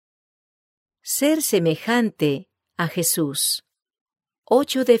Ser semejante a Jesús.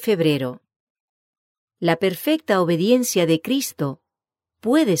 8 de febrero. La perfecta obediencia de Cristo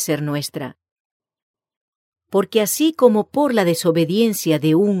puede ser nuestra. Porque así como por la desobediencia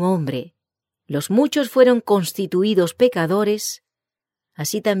de un hombre, los muchos fueron constituidos pecadores,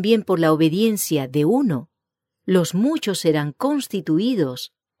 así también por la obediencia de uno, los muchos serán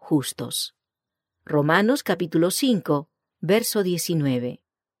constituidos justos. Romanos capítulo 5, verso 19.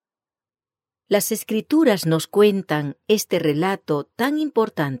 Las Escrituras nos cuentan este relato tan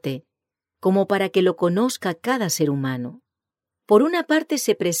importante como para que lo conozca cada ser humano. Por una parte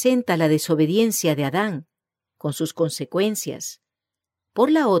se presenta la desobediencia de Adán, con sus consecuencias.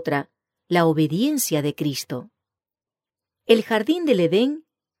 Por la otra, la obediencia de Cristo. El jardín del Edén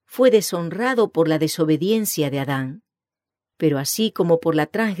fue deshonrado por la desobediencia de Adán, pero así como por la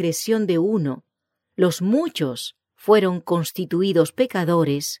transgresión de uno, los muchos fueron constituidos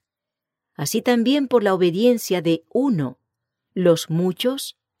pecadores, así también por la obediencia de uno, los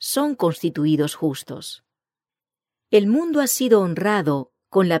muchos son constituidos justos. El mundo ha sido honrado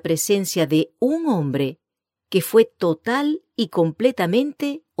con la presencia de un hombre que fue total y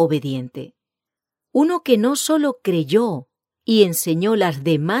completamente obediente. Uno que no solo creyó y enseñó las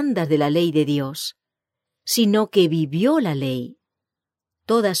demandas de la ley de Dios, sino que vivió la ley.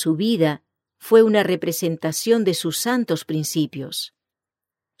 Toda su vida fue una representación de sus santos principios.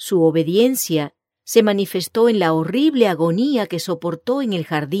 Su obediencia se manifestó en la horrible agonía que soportó en el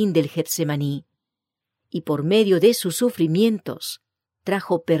jardín del Getsemaní, y por medio de sus sufrimientos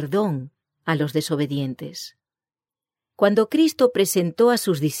trajo perdón a los desobedientes. Cuando Cristo presentó a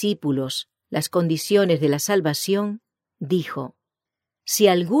sus discípulos las condiciones de la salvación, dijo: «Si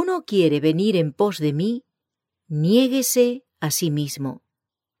alguno quiere venir en pos de mí, niéguese a sí mismo,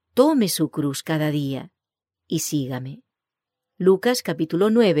 tome su cruz cada día y sígame». Lucas capítulo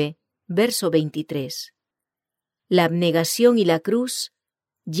 9, verso 23. La abnegación y la cruz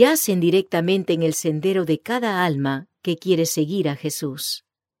yacen directamente en el sendero de cada alma que quiere seguir a Jesús.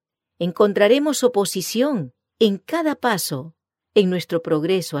 Encontraremos oposición en cada paso en nuestro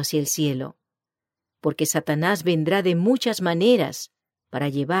progreso hacia el cielo, porque Satanás vendrá de muchas maneras para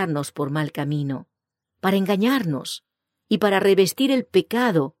llevarnos por mal camino, para engañarnos y para revestir el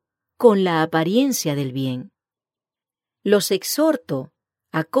pecado con la apariencia del bien. Los exhorto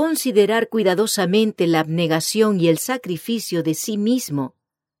a considerar cuidadosamente la abnegación y el sacrificio de sí mismo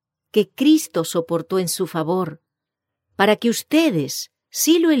que Cristo soportó en su favor, para que ustedes,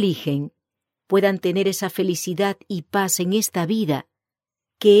 si lo eligen, puedan tener esa felicidad y paz en esta vida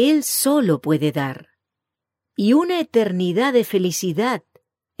que Él solo puede dar, y una eternidad de felicidad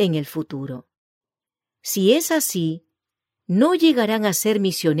en el futuro. Si es así, ¿no llegarán a ser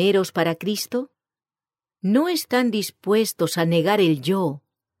misioneros para Cristo? ¿No están dispuestos a negar el yo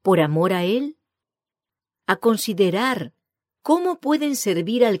por amor a Él? ¿A considerar cómo pueden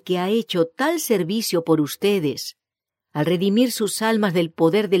servir al que ha hecho tal servicio por ustedes, al redimir sus almas del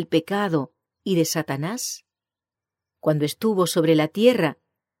poder del pecado y de Satanás? Cuando estuvo sobre la tierra,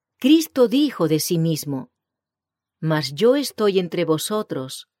 Cristo dijo de sí mismo: «Mas yo estoy entre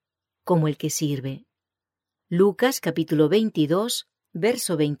vosotros como el que sirve». Lucas capítulo 22,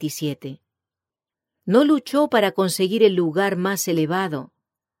 verso 27. No luchó para conseguir el lugar más elevado,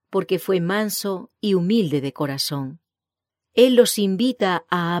 porque fue manso y humilde de corazón. Él los invita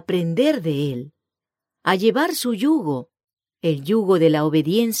a aprender de Él, a llevar su yugo, el yugo de la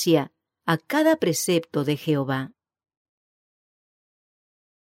obediencia a cada precepto de Jehová.